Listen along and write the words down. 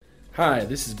Hi,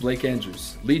 this is Blake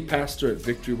Andrews, lead pastor at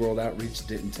Victory World Outreach,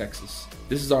 Denton, Texas.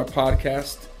 This is our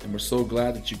podcast, and we're so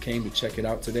glad that you came to check it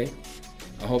out today.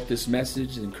 I hope this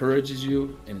message encourages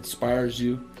you and inspires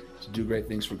you to do great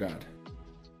things for God.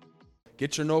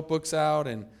 Get your notebooks out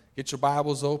and get your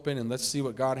Bibles open, and let's see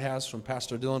what God has from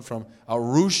Pastor Dylan from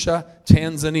Arusha,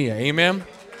 Tanzania. Amen?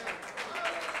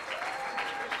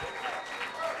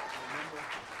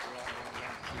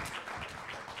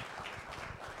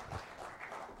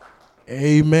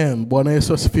 Amen. Bwana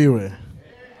Yesu asifiwe.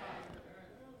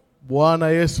 Bwana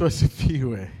Yesu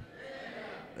asifiwe.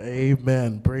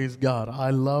 Amen. Praise God.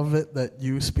 I love it that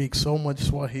you speak so much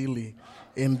Swahili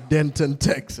in Denton,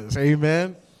 Texas.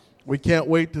 Amen. We can't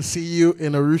wait to see you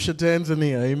in Arusha,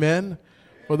 Tanzania. Amen.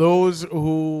 For those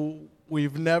who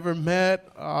we've never met,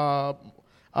 I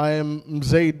am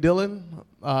Mzee Dylan.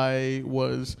 I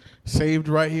was saved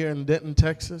right here in Denton,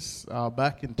 Texas,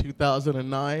 back in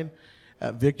 2009.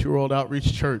 At Victory World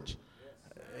Outreach Church.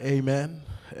 Amen.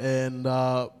 And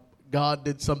God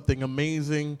did something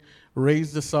amazing,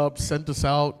 raised us up, sent us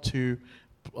out to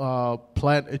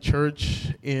plant a church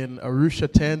in Arusha,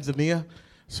 Tanzania.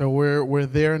 So we're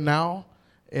there now,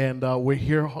 and we're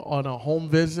here on a home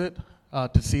visit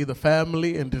to see the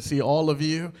family and to see all of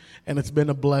you, and it's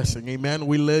been a blessing. Amen.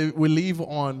 We leave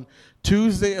on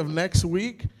Tuesday of next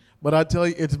week, but I tell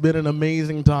you, it's been an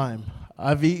amazing time.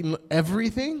 I've eaten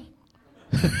everything.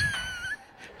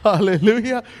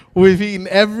 Hallelujah. We've eaten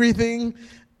everything,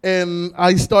 and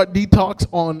I start detox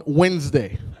on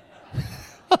Wednesday.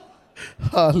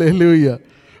 Hallelujah.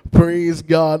 Praise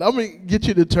God. I'm going to get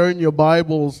you to turn your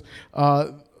Bibles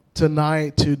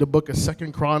tonight to the book of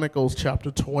 2 Chronicles chapter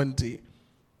 20.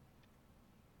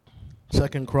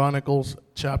 2 Chronicles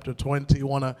chapter 20. I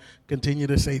want to continue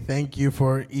to say thank you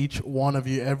for each one of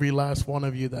you, every last one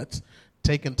of you that's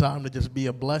taken time to just be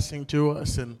a blessing to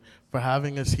us and for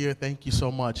having us here. Thank you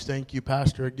so much. Thank you,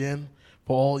 Pastor, again,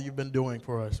 for all you've been doing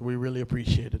for us. We really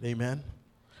appreciate it. Amen.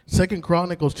 2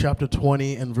 Chronicles chapter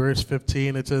 20 and verse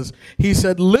 15, it says, he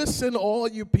said, "Listen, all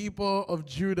you people of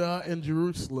Judah and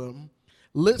Jerusalem.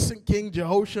 Listen, King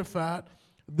Jehoshaphat.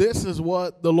 This is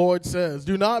what the Lord says.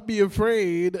 Do not be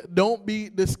afraid. Don't be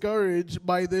discouraged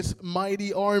by this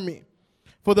mighty army.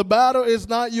 For the battle is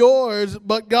not yours,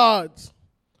 but God's.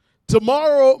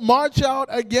 Tomorrow, march out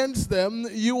against them.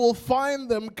 You will find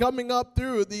them coming up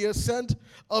through the ascent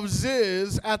of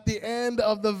Ziz at the end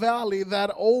of the valley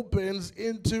that opens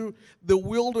into the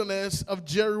wilderness of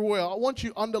Jeruel." I want you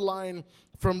to underline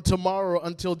from tomorrow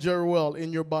until Jeruel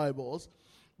in your Bibles.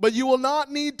 "But you will not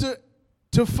need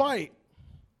to fight.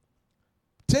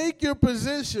 Take your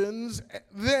positions,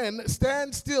 then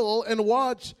stand still and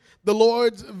watch the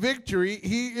Lord's victory.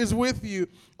 He is with you.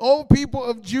 O people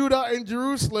of Judah and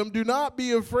Jerusalem, do not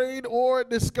be afraid or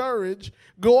discouraged.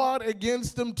 Go out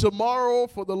against them tomorrow,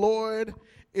 for the Lord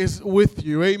is with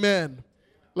you." Amen.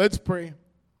 Let's pray.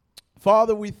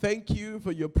 Father, we thank you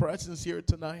for your presence here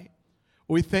tonight.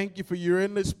 We thank you for you're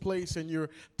in this place and you're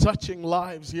touching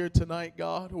lives here tonight,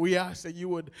 God. We ask that you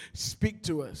would speak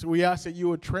to us. We ask that you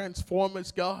would transform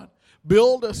us, God.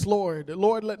 Build us, Lord.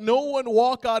 Lord, let no one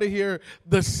walk out of here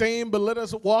the same, but let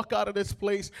us walk out of this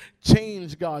place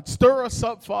changed, God. Stir us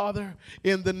up, Father,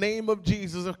 in the name of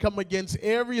Jesus. I come against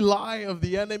every lie of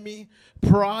the enemy,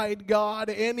 pride, God,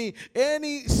 any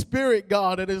spirit,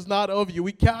 God, that is not of you.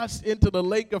 We cast into the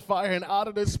lake of fire and out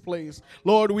of this place.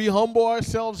 Lord, we humble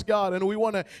ourselves, God, and we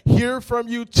want to hear from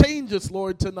you. Change us,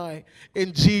 Lord, tonight.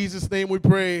 In Jesus' name we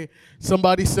pray.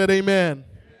 Somebody said amen.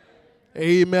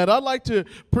 Amen. I'd like to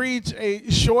preach a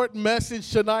short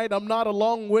message tonight. I'm not a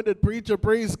long-winded preacher,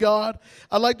 praise God.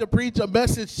 I'd like to preach a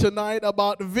message tonight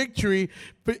about victory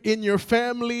in your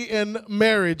family and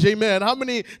marriage. Amen. How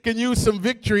many can use some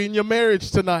victory in your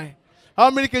marriage tonight? How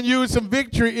many can use some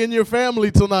victory in your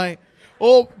family tonight?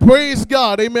 Oh, praise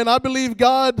God. Amen. I believe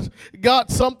God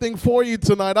got something for you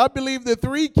tonight. I believe the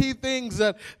three key things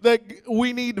that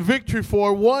we need victory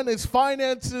for. One is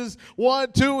finances.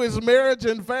 Two is marriage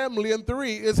and family. And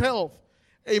three is health.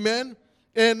 Amen.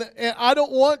 And I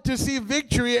don't want to see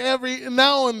victory every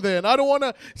now and then. I don't want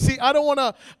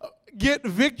to get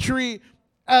victory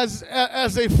as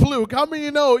a fluke. How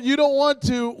many know you don't want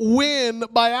to win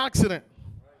by accident?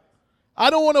 I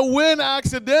don't want to win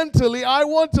accidentally. I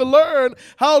want to learn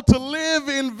how to live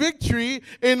in victory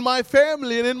in my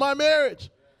family and in my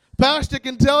marriage. Pastor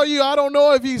can tell you, I don't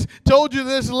know if he's told you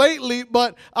this lately,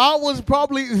 but I was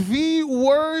probably the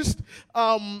worst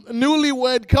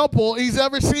newlywed couple he's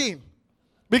ever seen.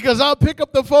 Because I'll pick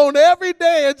up the phone every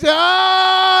day and say,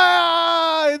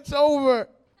 it's over.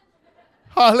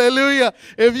 Hallelujah.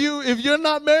 If you're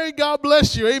not married, God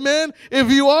bless you. Amen.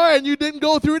 If you are and you didn't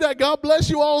go through that, God bless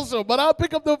you also. But I'll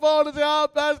pick up the phone and say, "Oh,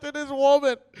 Pastor, this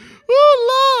woman."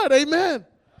 Oh, Lord. Amen.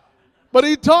 But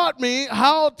he taught me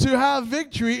how to have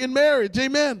victory in marriage.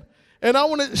 Amen. And I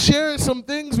want to share some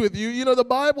things with you. You know, the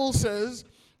Bible says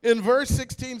in verse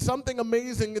 16 something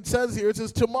amazing. It says here, it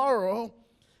says, "Tomorrow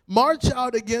march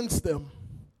out against them,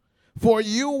 for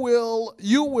you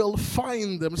will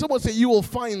find them." Someone say, "You will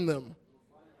find them."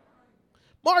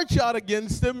 March out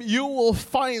against them, you will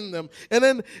find them. And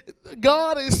then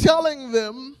God is telling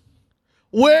them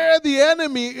where the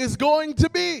enemy is going to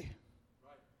be.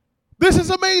 This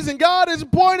is amazing. God is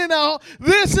pointing out,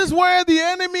 this is where the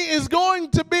enemy is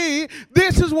going to be.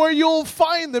 This is where you'll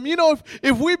find them. You know,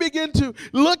 if we begin to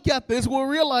look at this, we'll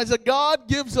realize that God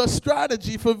gives us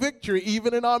strategy for victory,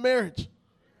 even in our marriage.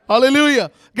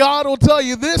 Hallelujah. God will tell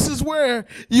you, this is where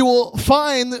you will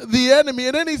find the enemy.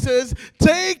 And then he says,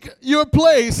 take your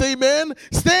place. Amen.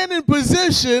 Stand in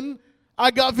position.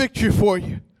 I got victory for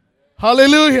you.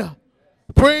 Hallelujah.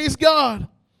 Praise God.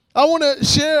 I want to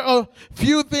share a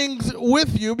few things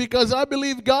with you because I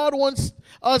believe God wants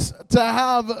us to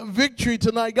have victory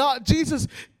tonight. Jesus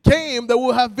came that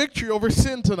we'll have victory over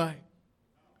sin tonight.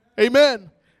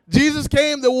 Amen. Jesus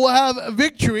came that we'll have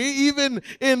victory even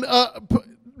in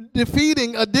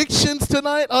defeating addictions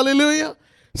tonight. Hallelujah.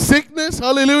 Sickness.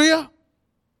 Hallelujah.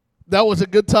 That was a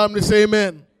good time to say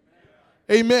amen.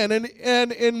 Amen.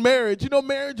 And in marriage, you know,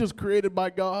 marriage was created by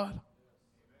God.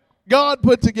 God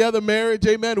put together marriage,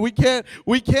 amen. We can't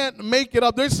make it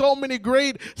up. There's so many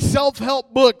great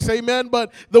self-help books, amen,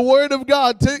 but the Word of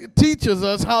God teaches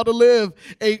us how to live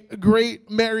a great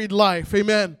married life,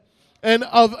 amen. And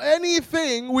of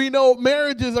anything, we know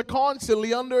marriages are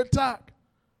constantly under attack.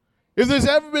 If there's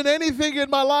ever been anything in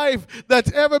my life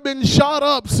that's ever been shot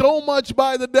up so much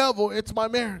by the devil, it's my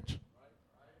marriage.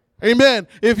 Amen.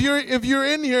 If you're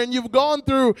in here and you've gone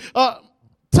through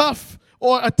tough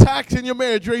or attacks in your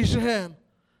marriage, raise your hand.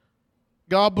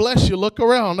 God bless you. Look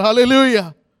around.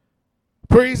 Hallelujah.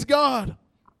 Praise God.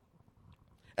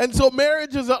 And so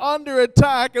marriages are under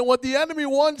attack, and what the enemy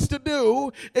wants to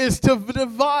do is to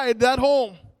divide that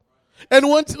home. And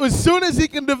as soon as he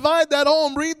can divide that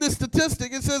home, read the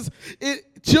statistic. It says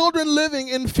children living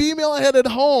in female-headed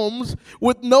homes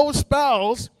with no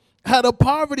spouse had a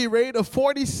poverty rate of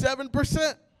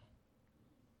 47%.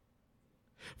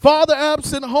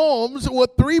 Father-absent homes were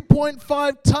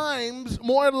 3.5 times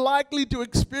more likely to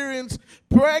experience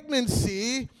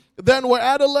pregnancy than were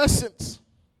adolescents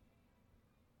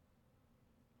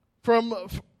from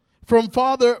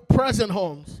father-present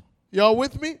homes. Y'all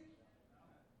with me?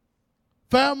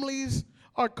 Families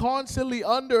are constantly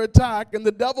under attack, and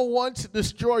the devil wants to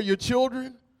destroy your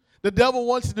children. The devil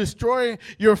wants to destroy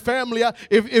your family.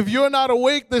 If you're not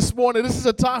awake this morning, this is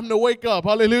a time to wake up.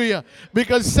 Hallelujah.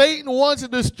 Because Satan wants to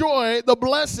destroy the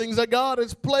blessings that God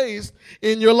has placed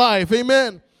in your life.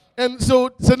 Amen. And so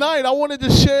tonight I wanted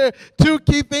to share two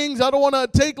key things. I don't want to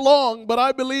take long, but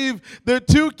I believe there are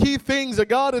two key things that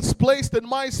God has placed in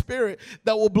my spirit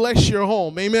that will bless your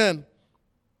home. Amen.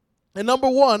 And number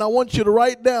one, I want you to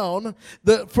write down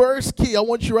the first key. I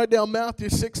want you to write down Matthew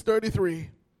 6:33.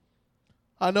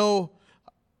 I know,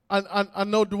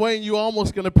 Dwayne, you're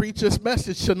almost going to preach this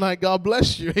message tonight. God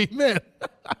bless you. Amen.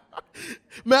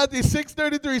 Matthew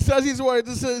 6:33 says these words.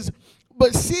 It says,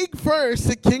 "But seek first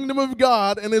the kingdom of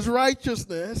God and his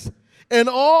righteousness, and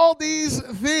all these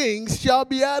things shall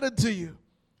be added to you."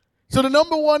 So the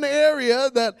number one area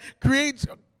that creates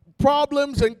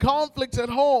problems and conflicts at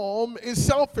home is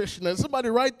selfishness. Somebody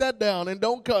write that down and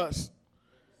don't cuss.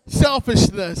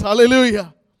 Selfishness.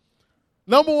 Hallelujah.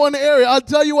 Number one area. I'll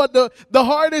tell you what, the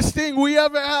hardest thing we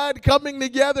ever had coming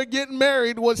together, getting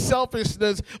married, was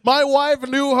selfishness. My wife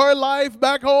knew her life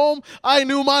back home. I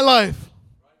knew my life.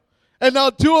 And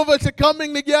now two of us are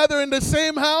coming together in the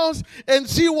same house, and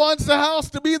she wants the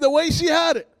house to be the way she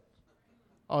had it.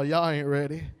 Oh, y'all ain't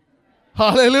ready.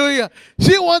 Hallelujah.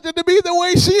 She wanted to be the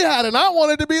way she had it, and I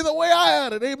wanted to be the way I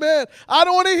had it. Amen. I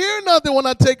don't want to hear nothing when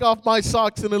I take off my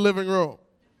socks in the living room.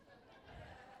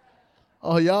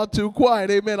 Oh, y'all too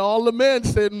quiet. Amen. All the men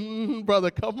said,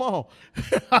 brother, come on.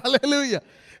 Hallelujah.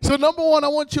 So number one, I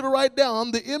want you to write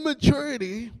down the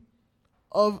immaturity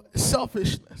of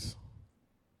selfishness.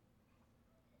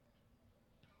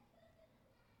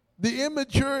 The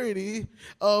immaturity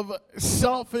of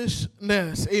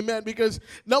selfishness. Amen. Because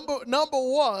number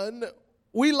one,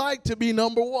 we like to be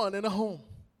number one in a home.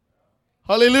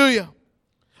 Hallelujah.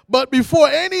 But before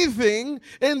anything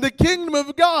in the kingdom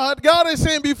of God, God is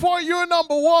saying, before you're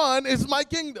number one is my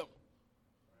kingdom.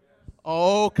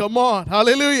 Oh, come on.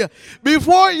 Hallelujah.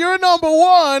 Before your number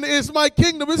one is my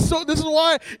kingdom. This is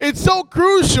why it's so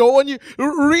crucial when you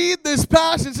read this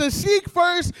passage. It says, seek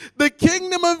first the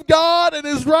kingdom of God and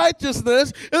his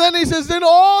righteousness. And then he says, then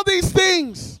all these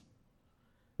things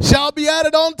shall be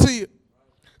added unto you.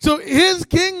 So his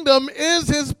kingdom is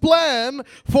his plan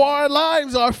for our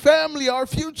lives, our family, our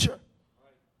future.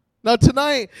 Now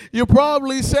tonight, you're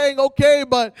probably saying, okay,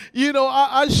 but,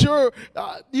 I sure,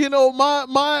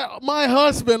 my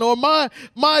husband or my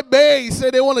bae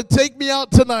said they want to take me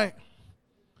out tonight.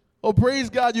 Oh,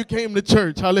 praise God you came to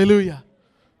church. Hallelujah.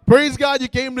 Praise God you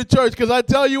came to church, because I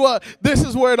tell you what, this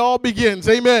is where it all begins.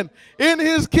 Amen. In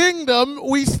his kingdom,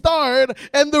 we start,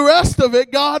 and the rest of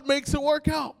it, God makes it work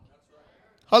out.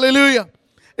 Hallelujah.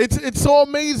 It's so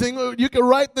amazing. You can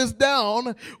write this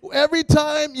down. Every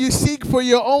time you seek for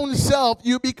your own self,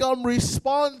 you become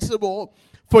responsible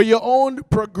for your own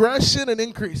progression and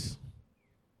increase.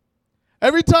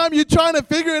 Every time you're trying to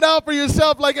figure it out for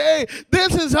yourself, like, hey,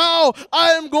 this is how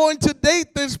I am going to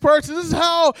date this person. This is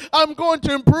how I'm going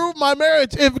to improve my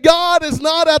marriage. If God is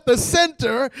not at the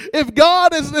center, if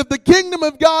the kingdom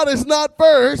of God is not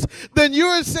first, then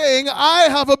you're saying, I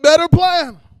have a better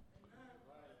plan.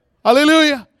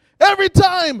 Hallelujah. Every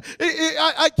time,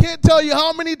 I can't tell you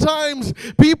how many times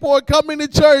people are coming to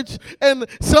church and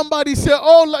somebody said,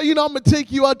 oh, I'm going to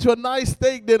take you out to a nice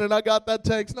steak dinner. And I got that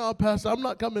text, no, Pastor, I'm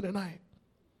not coming tonight.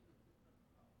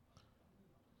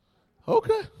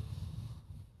 Okay.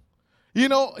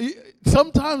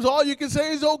 Sometimes all you can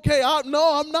say is okay. I'm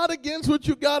not against what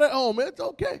you got at home. It's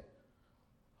okay.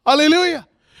 Hallelujah.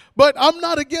 But I'm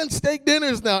not against steak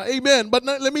dinners now. Amen. But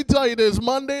let me tell you, there's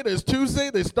Monday, there's Tuesday,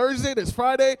 there's Thursday, there's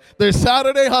Friday, there's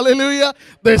Saturday. Hallelujah.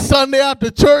 There's Sunday after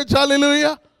church.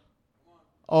 Hallelujah.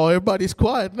 Oh, everybody's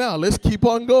quiet now. Let's keep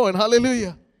on going.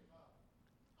 Hallelujah.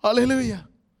 Hallelujah.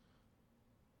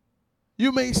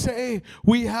 You may say,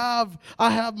 I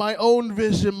have my own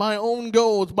vision, my own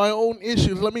goals, my own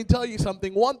issues. Let me tell you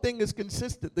something. One thing is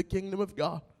consistent, the kingdom of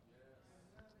God.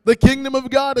 The kingdom of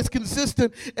God is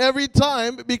consistent every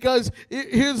time, because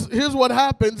here's what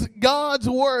happens. God's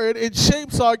word, it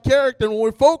shapes our character. When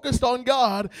we're focused on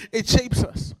God, it shapes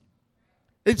us.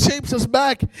 It shapes us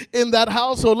back in that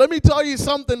household. Let me tell you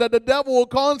something that the devil will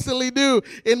constantly do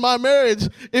in my marriage.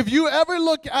 If you ever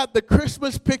look at the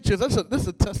Christmas pictures, this is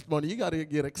a testimony. You got to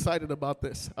get excited about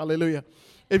this. Hallelujah.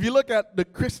 If you look at the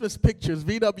Christmas pictures,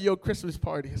 VWO Christmas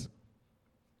parties.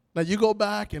 Now, you go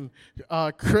back, and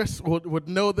Chris would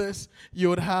know this. You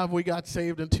would have, we got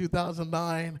saved in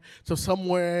 2009. So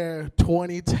somewhere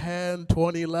 2010,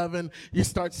 2011, you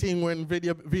start seeing we're in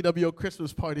VWO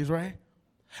Christmas parties, right?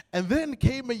 And then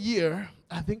came a year,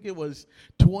 I think it was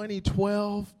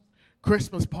 2012,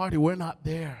 Christmas party. We're not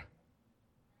there.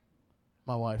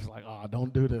 My wife's like, oh,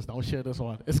 don't do this. Don't share this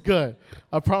one. It's good.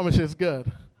 I promise you it's good.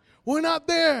 We're not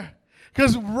there.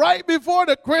 Because right before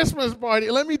the Christmas party,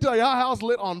 let me tell you, our house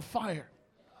lit on fire.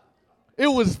 It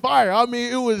was fire. I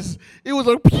mean, it was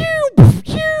a pew,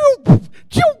 pew,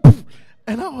 pew.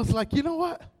 And I was like, you know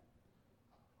what?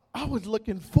 I was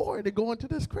looking forward to going to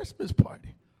this Christmas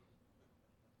party.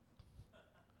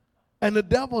 And the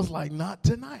devil's like, not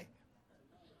tonight.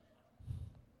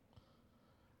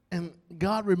 And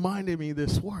God reminded me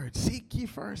this word, seek ye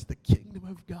first the kingdom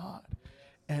of God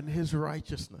and his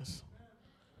righteousness.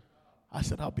 I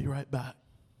said, I'll be right back.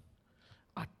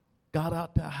 I got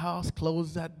out the house,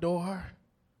 closed that door,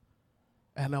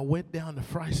 and I went down to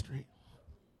Fry Street.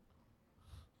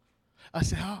 I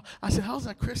said, how's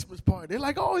that Christmas party? They're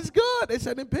like, oh, it's good. They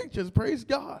sent in pictures. Praise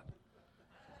God.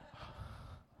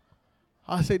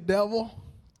 I said, devil,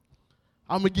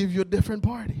 I'm going to give you a different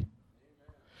party.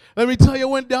 Let me tell you, I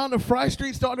went down to Fry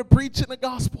Street, started preaching the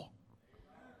gospel.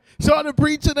 Started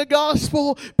preaching the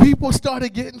gospel, people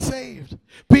started getting saved.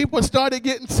 People started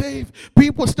getting saved.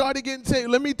 People started getting saved.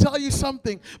 Let me tell you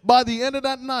something. By the end of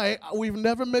that night, we've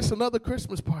never missed another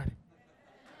Christmas party.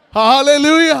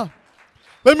 Hallelujah.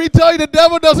 Let me tell you, the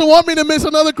devil doesn't want me to miss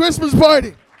another Christmas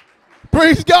party.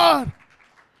 Praise God.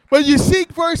 But you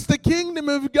seek first the kingdom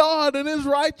of God and his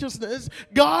righteousness,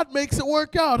 God makes it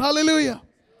work out. Hallelujah.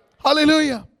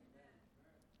 Hallelujah.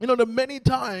 There are many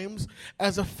times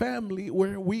as a family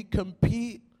where we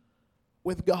compete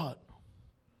with God.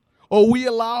 Or we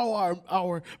allow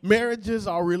our marriages,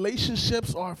 our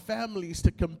relationships, our families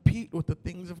to compete with the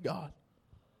things of God.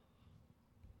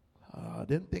 I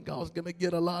didn't think I was going to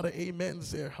get a lot of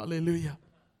amens there. Hallelujah.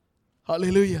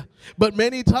 Hallelujah. But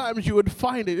many times you would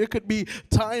find it. It could be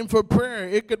time for prayer.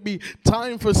 It could be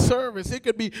time for service. It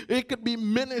could be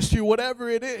ministry, whatever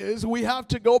it is. We have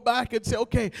to go back and say,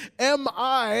 okay, am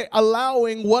I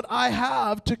allowing what I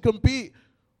have to compete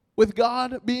with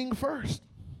God being first.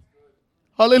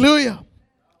 Hallelujah.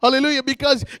 Hallelujah.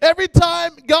 Because every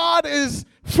time God is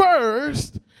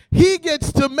first, He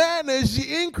gets to manage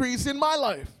the increase in my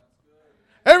life.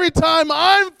 Every time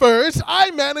I'm first,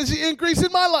 I manage the increase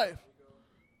in my life.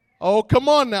 Oh, come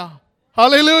on now.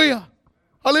 Hallelujah.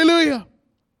 Hallelujah.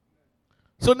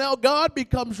 So now God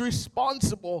becomes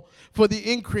responsible for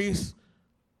the increase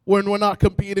when we're not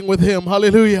competing with Him.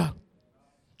 Hallelujah.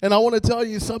 And I want to tell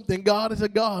you something. God is a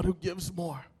God who gives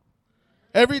more.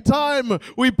 Every time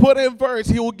we put Him first,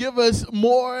 He will give us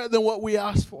more than what we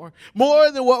asked for,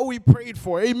 more than what we prayed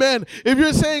for. Amen. If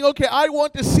you're saying, okay, I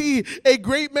want to see a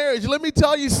great marriage, let me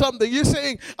tell you something. You're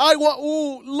saying,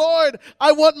 Lord,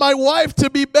 I want my wife to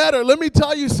be better. Let me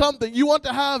tell you something. You want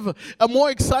to have a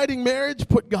more exciting marriage?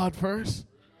 Put God first.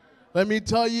 Let me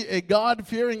tell you, a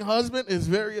God-fearing husband is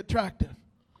very attractive.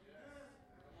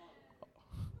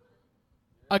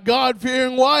 A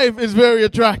God-fearing wife is very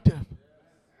attractive.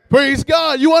 Praise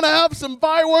God. You want to have some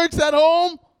fireworks at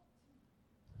home?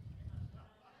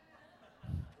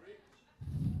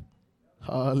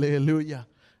 Hallelujah.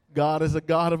 God is a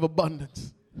God of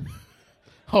abundance.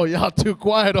 Oh, y'all too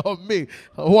quiet on me.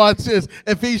 Watch this.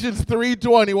 Ephesians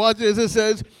 3:20. Watch this. It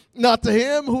says, "Now to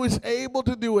Him who is able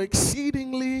to do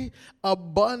exceedingly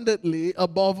abundantly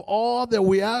above all that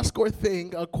we ask or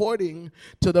think, according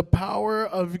to the power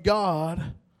of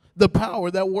God, the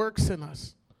power that works in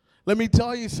us." Let me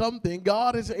tell you something.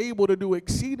 God is able to do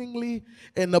exceedingly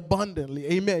and abundantly.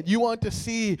 Amen. You want to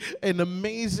see an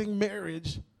amazing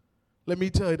marriage? Let me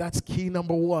tell you, that's key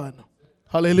number one.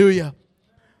 Hallelujah.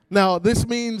 Now, this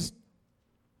means,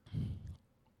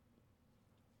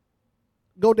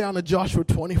 go down to Joshua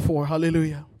 24.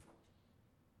 Hallelujah.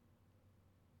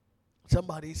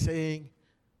 Somebody's saying,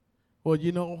 well,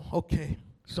 okay,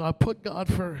 so I put God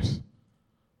first.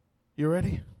 You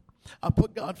ready? I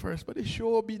put God first, but it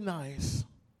sure would be nice,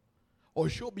 or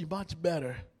it sure would be much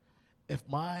better if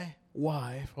my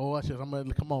wife,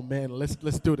 come on, man, let's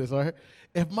do this, all right?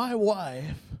 If my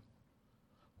wife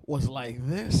was like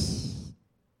this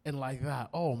and like that,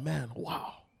 oh man,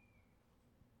 wow.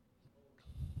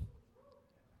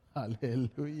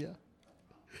 Hallelujah.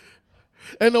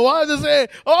 And the wives are saying,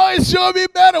 oh, it sure would be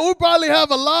better. We'll probably have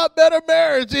a lot better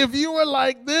marriage if you were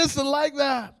like this and like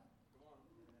that.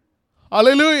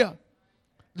 Hallelujah.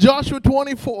 Joshua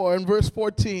 24 and verse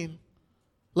 14.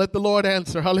 Let the Lord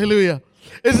answer. Hallelujah.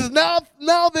 It says,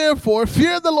 now therefore,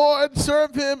 fear the Lord,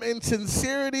 serve Him in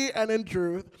sincerity and in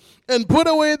truth, and put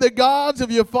away the gods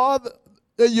of your father,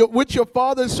 which your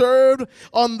father served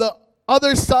on the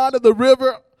other side of the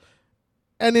river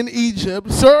and in Egypt.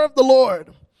 Serve the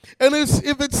Lord. And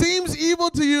if it seems evil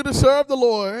to you to serve the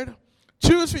Lord,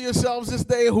 choose for yourselves this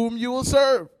day whom you will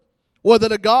serve. Whether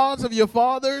the gods of your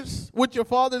fathers, which your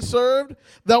fathers served,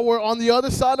 that were on the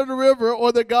other side of the river,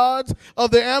 or the gods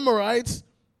of the Amorites,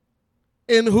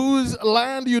 in whose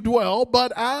land you dwell.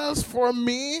 But as for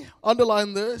me,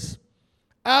 underline this,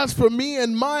 as for me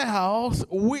and my house,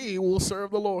 we will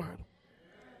serve the Lord.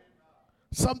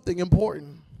 Something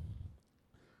important.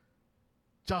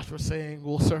 Joshua's saying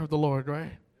we'll serve the Lord,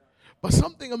 right? But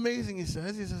something amazing he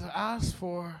says, as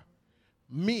for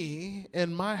me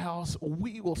and my house,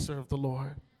 we will serve the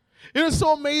Lord. It is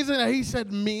so amazing that he said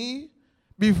me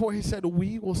before he said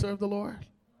we will serve the Lord.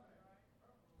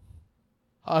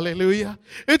 Hallelujah.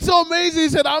 It's so amazing. He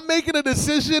said, I'm making a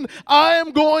decision. I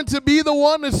am going to be the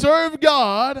one to serve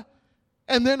God,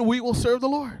 and then we will serve the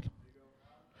Lord.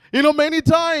 Many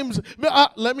times,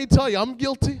 let me tell you, I'm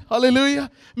guilty. Hallelujah.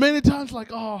 Many times like,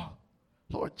 oh,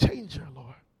 Lord, change her, Lord.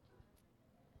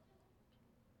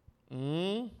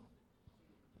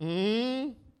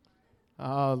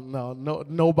 No,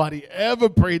 nobody ever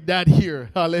prayed that here.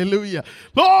 Hallelujah.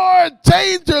 Lord,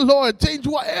 change her, Lord. Change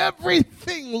what?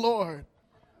 Everything, Lord.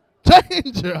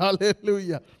 Change her.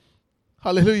 Hallelujah.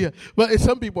 Hallelujah. But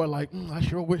some people are like, I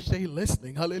sure wish they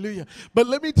listening. Hallelujah. But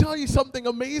let me tell you something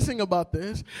amazing about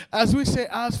this. As we say,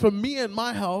 as for me and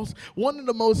my house, one of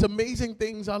the most amazing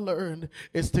things I learned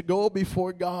is to go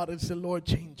before God and say, Lord,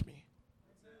 change me.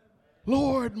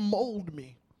 Lord, mold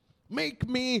me. Make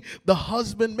me the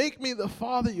husband. Make me the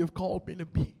father you've called me to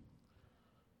be.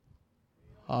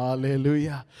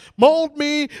 Hallelujah. Mold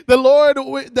me, the Lord,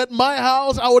 that my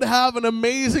house, I would have an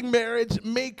amazing marriage.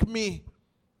 Make me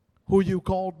who you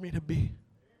called me to be.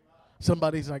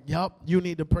 Somebody's like, yep, you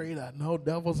need to pray that. No,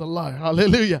 devil's a liar.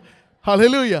 Hallelujah.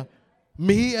 Hallelujah.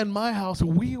 Me and my house,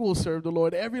 we will serve the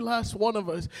Lord. Every last one of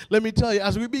us. Let me tell you,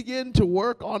 as we begin to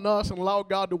work on us and allow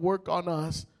God to work on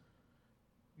us,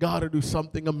 God will do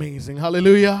something amazing.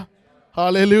 Hallelujah.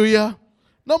 Hallelujah.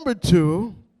 Number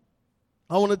two,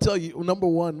 I want to tell you, number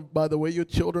one, by the way, your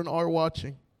children are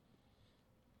watching.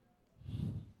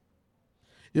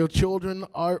 Your children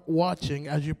are watching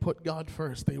as you put God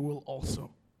first. They will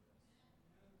also.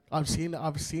 I've seen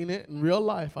it in real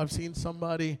life. I've seen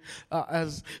somebody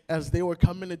as they were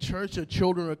coming to church, their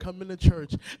children were coming to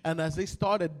church, and as they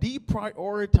started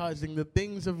deprioritizing the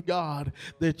things of God,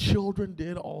 their children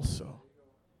did also.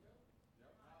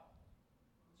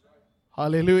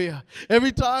 Hallelujah.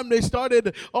 Every time they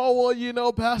started, oh, well, you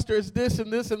know, Pastor, it's this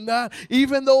and this and that.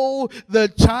 Even though the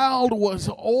child was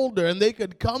older and they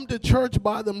could come to church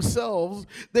by themselves,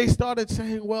 they started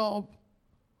saying, well,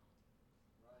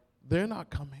 they're not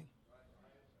coming.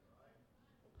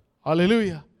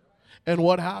 Hallelujah. And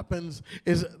what happens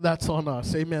is that's on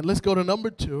us. Amen. Let's go to number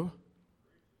 2.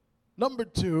 Number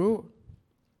 2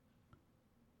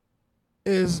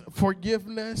 is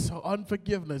forgiveness or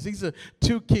unforgiveness. These are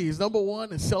 2 keys. Number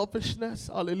 1 is selfishness,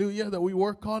 hallelujah, that we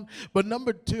work on. But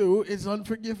number 2 is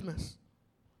unforgiveness.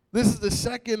 This is the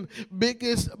second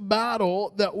biggest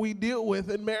battle that we deal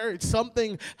with in marriage.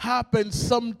 Something happened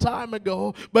some time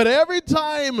ago, but every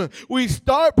time we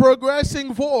start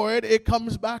progressing forward, it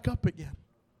comes back up again.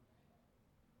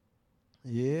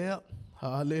 Yeah,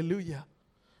 hallelujah.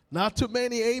 Not too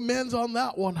many amens on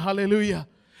that one, hallelujah.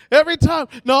 Every time,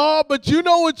 no, but you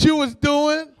know what you was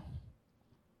doing.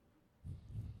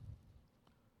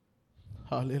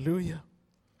 Hallelujah.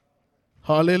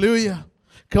 Hallelujah.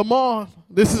 Come on.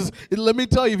 Let me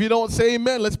tell you, if you don't say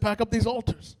amen, let's pack up these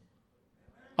altars.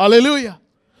 Hallelujah.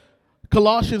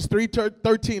 Colossians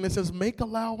 3:13, it says, make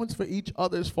allowance for each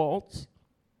other's faults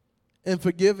and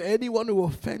forgive anyone who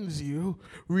offends you.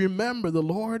 Remember, the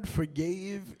Lord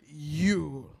forgave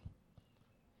you.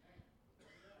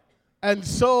 And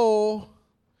so,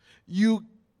 you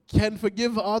can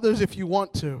forgive others if you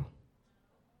want to.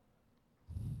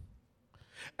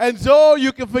 And so,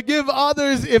 you can forgive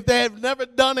others if they have never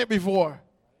done it before.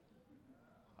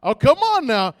 Oh, come on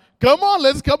now. Come on,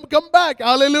 let's come back.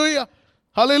 Hallelujah.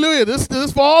 Hallelujah. This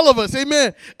is for all of us.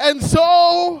 Amen. And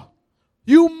so,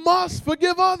 you must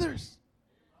forgive others.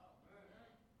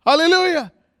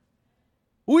 Hallelujah.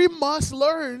 We must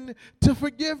learn to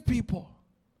forgive people.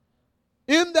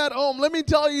 In that home, let me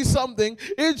tell you something.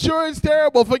 It sure is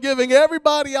terrible forgiving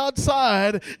everybody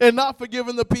outside and not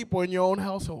forgiving the people in your own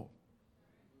household.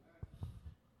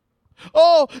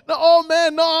 Oh, no, oh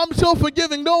man, no, I'm so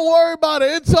forgiving. Don't worry about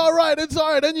it. It's all right. It's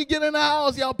all right. Then you get in the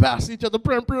house, y'all pass each other.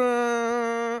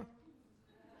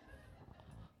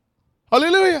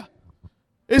 Hallelujah.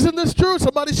 Isn't this true?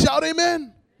 Somebody shout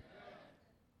amen.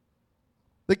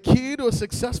 The key to a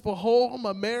successful home,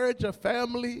 a marriage, a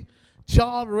family,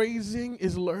 child raising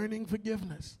is learning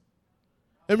forgiveness.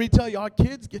 Let me tell you, our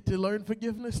kids get to learn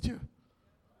forgiveness too.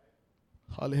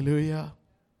 Hallelujah.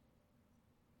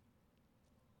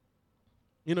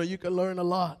 You know, you can learn a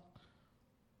lot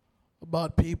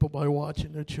about people by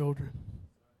watching their children.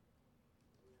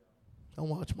 Don't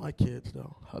watch my kids,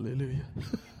 though. Hallelujah.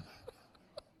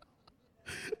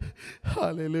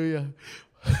 Hallelujah.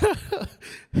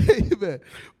 Amen.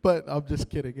 But I'm just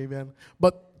kidding. Amen.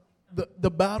 But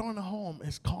the battle in the home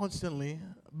is constantly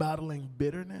battling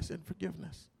bitterness and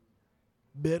forgiveness.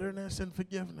 Bitterness and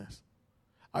forgiveness.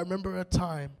 I remember a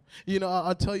time, you know,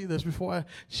 I'll tell you this before I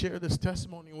share this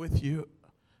testimony with you.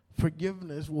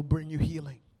 Forgiveness will bring you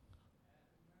healing.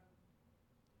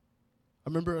 I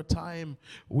remember a time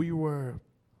we were,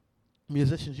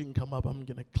 musicians, you can come up, I'm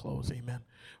going to close, amen.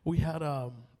 We had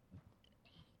a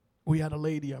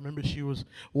lady, I remember she was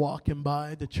walking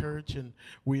by the church and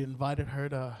we invited her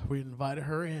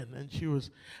in, and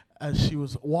as she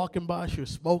was walking by, she was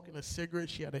smoking a cigarette.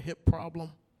 She had a hip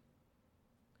problem.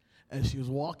 And she was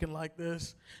walking like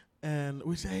this, and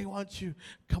we said, hey, why don't you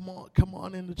come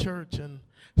on into church? And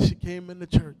she came into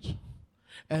church.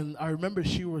 And I remember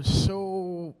she was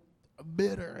so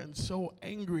bitter and so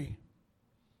angry.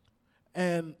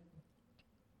 And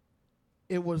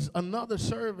it was another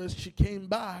service. She came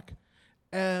back,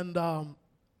 and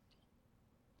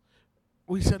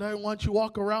we said, hey, why don't you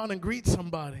walk around and greet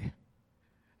somebody?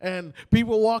 And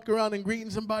people walk around and greeting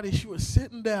somebody. She was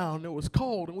sitting down. It was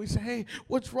cold. And we said, hey,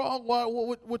 what's wrong? Why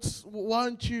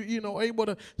aren't you, able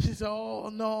to? She said,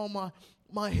 oh, no,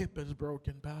 my hip is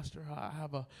broken, Pastor. I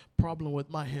have a problem with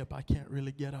my hip. I can't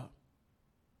really get up.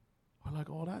 We're like,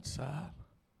 oh, that's sad.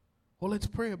 Well, let's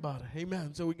pray about it.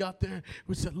 Amen. So we got there.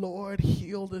 We said, Lord,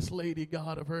 heal this lady,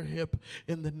 God, of her hip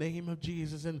in the name of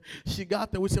Jesus. And she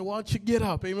got there. We said, why don't you get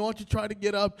up? Amen. Why don't you try to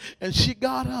get up? And she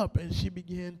got up, and she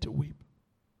began to weep.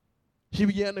 She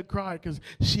began to cry because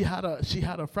she had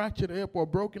a fractured hip or a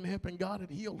broken hip, and God had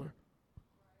healed her.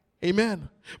 Amen.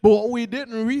 But what we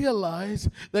didn't realize,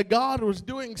 that God was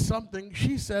doing something.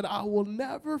 She said, I will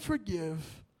never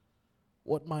forgive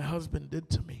what my husband did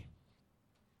to me.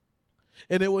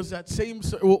 And it was that same,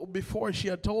 before she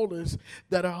had told us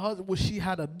that her husband, she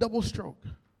had a double stroke.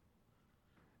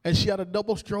 And she had a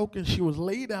double stroke and she was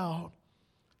laid out.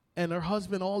 And her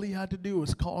husband, all he had to do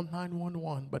was call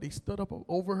 911. But he stood up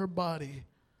over her body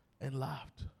and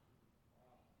laughed.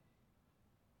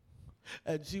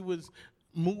 And she was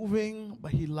moving,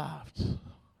 but he laughed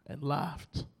and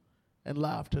laughed and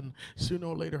laughed. And sooner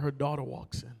or later, her daughter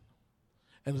walks in.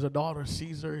 And as her daughter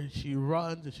sees her, she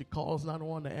runs and she calls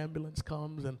 911. The ambulance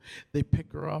comes and they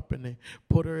pick her up and they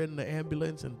put her in the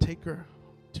ambulance and take her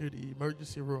to the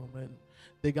emergency room. And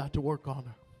they got to work on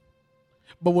her.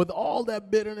 But with all that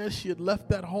bitterness, she had left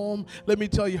that home. Let me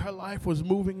tell you, her life was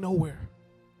moving nowhere.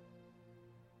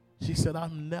 She said, I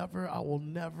will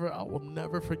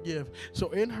never forgive.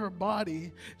 So in her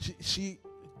body, she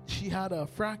had a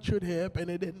fractured hip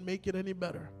and it didn't make it any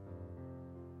better.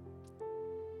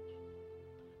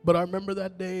 But I remember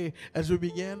that day as we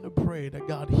began to pray that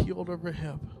God healed her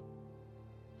hip.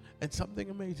 And something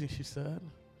amazing, she said.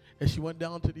 As she went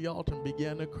down to the altar and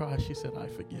began to cry, she said, I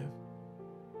forgive.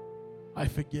 I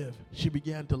forgive. She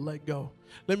began to let go.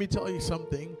 Let me tell you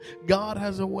something. God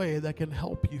has a way that can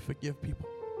help you forgive people.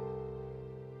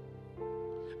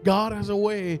 God has a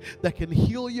way that can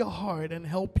heal your heart and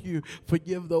help you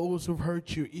forgive those who've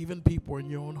hurt you, even people in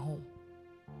your own home.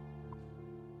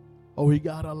 Oh, we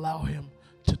got to allow him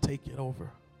to take it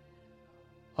over.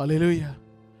 Hallelujah.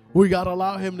 We got to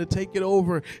allow him to take it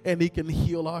over, and he can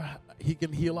heal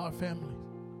our families.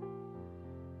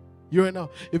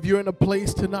 If you're in a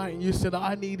place tonight and you said,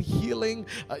 I need healing,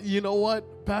 you know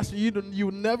what, Pastor,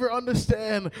 you never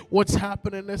understand what's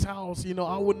happening in this house.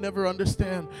 I would never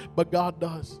understand, but God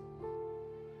does.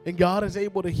 And God is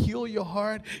able to heal your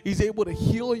heart. He's able to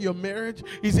heal your marriage.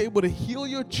 He's able to heal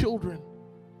your children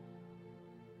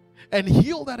and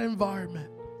heal that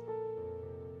environment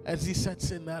as he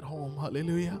sets in that home.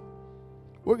 Hallelujah.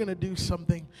 We're going to do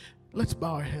something. Let's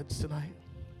bow our heads tonight.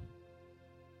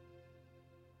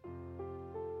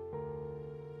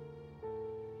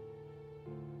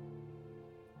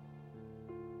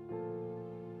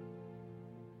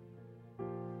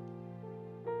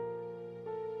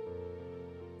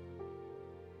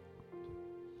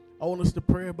 I want us to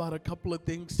pray about a couple of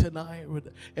things tonight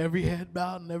with every head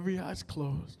bowed and every eyes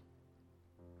closed.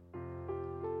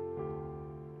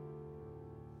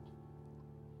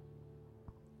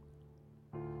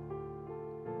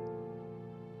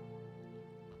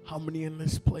 How many in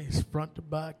this place, front to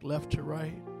back, left to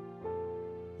right,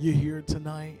 you're here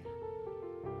tonight?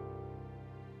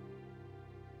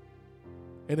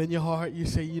 And in your heart you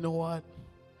say, you know what?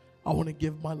 I want to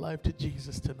give my life to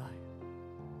Jesus tonight.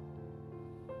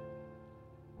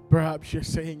 Perhaps you're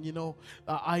saying,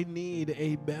 I need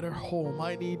a better home.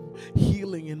 I need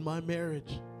healing in my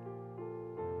marriage.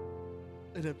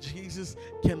 And if Jesus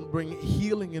can bring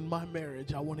healing in my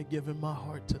marriage, I want to give him my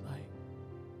heart tonight.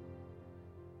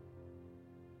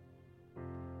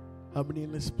 How many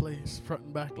in this place, front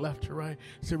and back, left to right,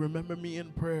 say, remember me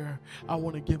in prayer. I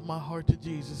want to give my heart to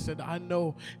Jesus. Said, I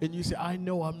know. And you say, I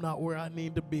know I'm not where I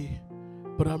need to be,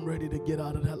 but I'm ready to get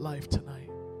out of that life tonight.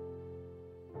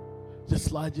 Just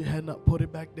slide your hand up, put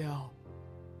it back down.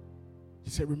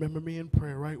 You say, remember me in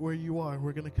prayer right where you are.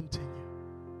 We're going to continue.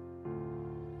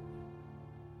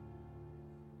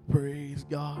 Praise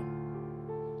God.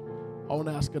 I want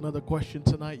to ask another question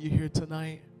tonight. You're here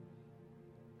tonight,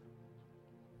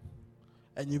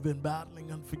 and you've been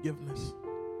battling unforgiveness.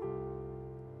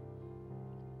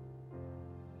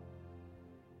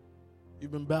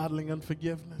 You've been battling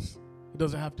unforgiveness. It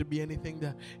doesn't have to be anything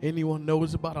that anyone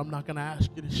knows about. I'm not going to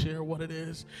ask you to share what it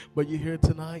is. But you're here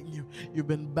tonight and you've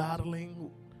been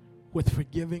battling with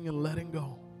forgiving and letting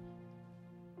go.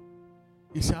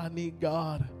 You say, I need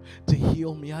God to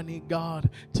heal me. I need God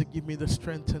to give me the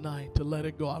strength tonight to let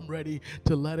it go. I'm ready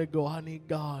to let it go. I need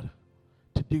God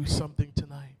to do something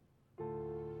tonight.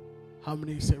 How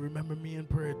many say, remember me in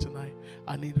prayer tonight?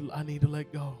 I need to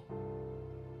let go.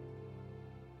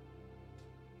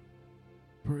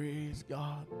 Praise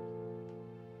God.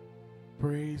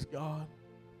 Praise God.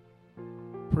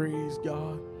 Praise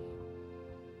God.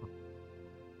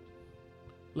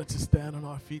 Let's just stand on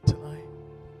our feet tonight.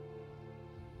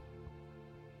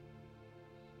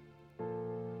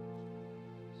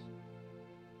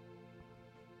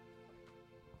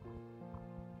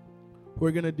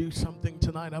 We're going to do something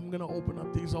tonight. I'm going to open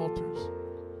up these altars.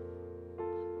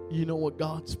 You know what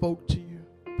God spoke to you.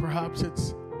 Perhaps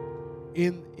it's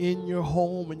in your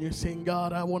home and you're saying,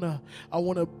 God, I want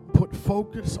to put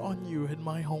focus on you in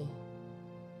my home.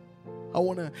 I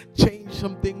want to change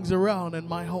some things around in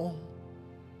my home.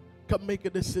 come make a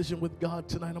decision with God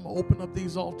tonight. I'm going to open up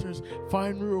these altars,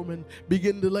 find room, and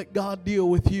begin to let God deal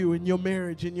with you in your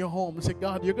marriage, in your home. And say,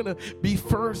 God, you're going to be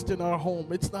first in our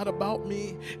home. It's not about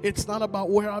me. It's not about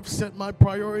where I've set my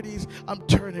priorities. I'm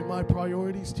turning my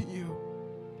priorities to you.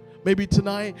 Maybe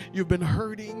tonight you've been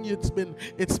hurting. It's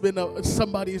been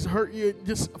somebody's hurt you.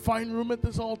 Just find room at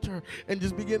this altar and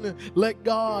just begin to let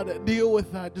God deal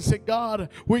with that. Just say, God,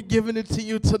 we're giving it to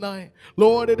you tonight.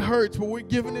 Lord, it hurts, but we're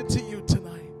giving it to you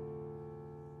tonight.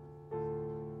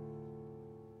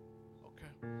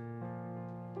 Okay.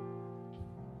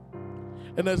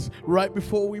 And as right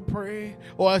before we pray,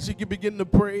 or as you can begin to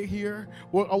pray here,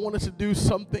 I want us to do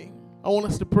something. I want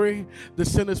us to pray the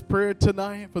sinner's prayer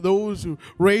tonight for those who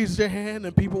raise their hand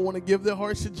and people want to give their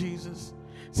hearts to Jesus.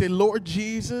 Say, Lord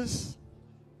Jesus,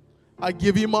 I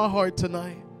give you my heart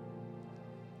tonight.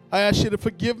 I ask you to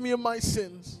forgive me of my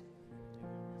sins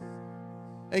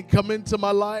and come into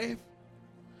my life,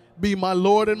 be my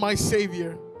Lord and my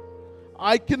Savior.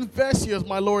 I confess you as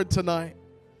my Lord tonight.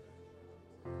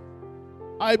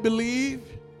 I believe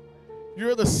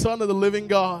you're the Son of the living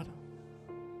God.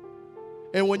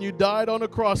 And when you died on the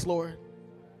cross, Lord,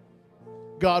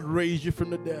 God raised you from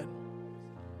the dead.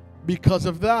 Because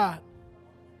of that,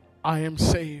 I am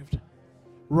saved.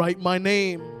 Write my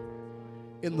name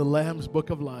in the Lamb's Book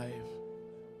of Life.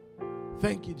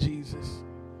 Thank you, Jesus,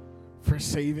 for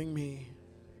saving me.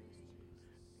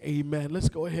 Amen. Let's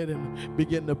go ahead and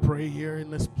begin to pray here in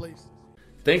this place.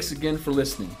 Thanks again for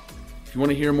listening. If you want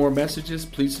to hear more messages,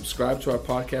 please subscribe to our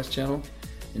podcast channel.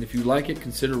 And if you like it,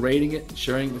 consider rating it and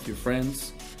sharing it with your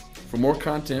friends. For more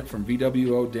content from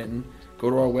VWO Denton, go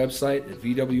to our website at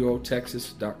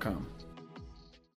VWOTexas.com.